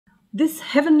This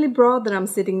heavenly bra that I'm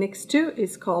sitting next to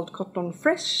is called Cotton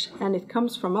Fresh, and it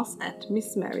comes from us at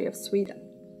Miss Mary of Sweden.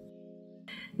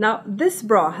 Now, this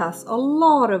bra has a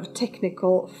lot of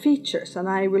technical features, and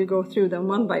I will go through them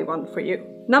one by one for you.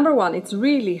 Number one, it's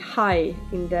really high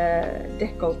in the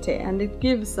décolleté, and it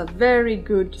gives a very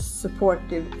good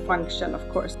supportive function, of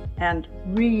course, and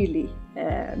really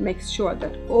makes sure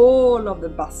that all of the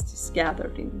bust is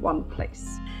gathered in one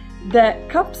place. The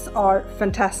cups are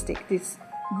fantastic. This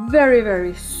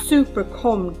very super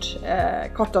combed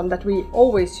cotton that we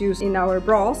always use in our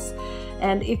bras,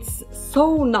 and it's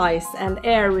so nice and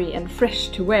airy and fresh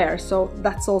to wear, so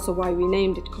that's also why we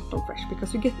named it Cotton Fresh,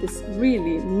 because you get this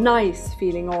really nice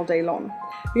feeling all day long.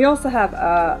 We also have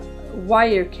a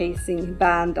wire casing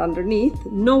band underneath,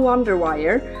 no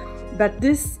underwire, but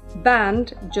this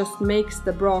band just makes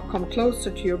the bra come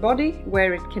closer to your body,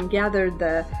 where it can gather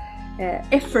the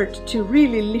effort to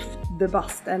really lift the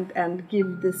bust and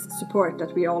give this support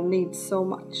that we all need so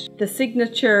much. The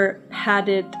signature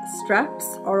padded straps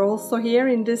are also here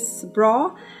in this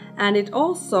bra, and it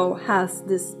also has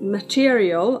this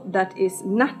material that is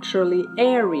naturally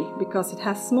airy because it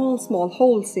has small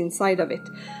holes inside of it.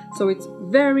 So it's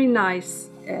very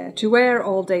nice to wear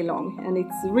all day long, and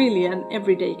it's really an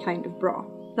everyday kind of bra.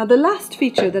 Now, the last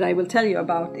feature that I will tell you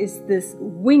about is this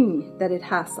wing that it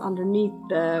has underneath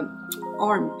the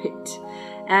armpit,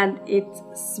 and it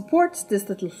supports this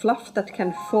little fluff that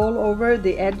can fall over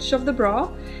the edge of the bra,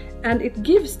 and it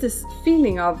gives this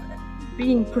feeling of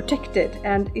being protected,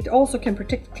 and it also can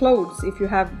protect clothes. If you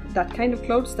have that kind of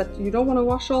clothes that you don't want to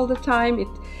wash all the time, it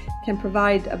can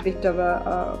provide a bit of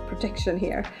a protection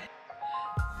here.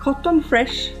 Cotton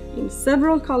Fresh in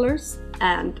several colors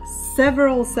and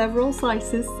several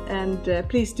sizes, and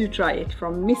please do try it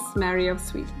from Miss Mary of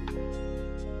Sweden.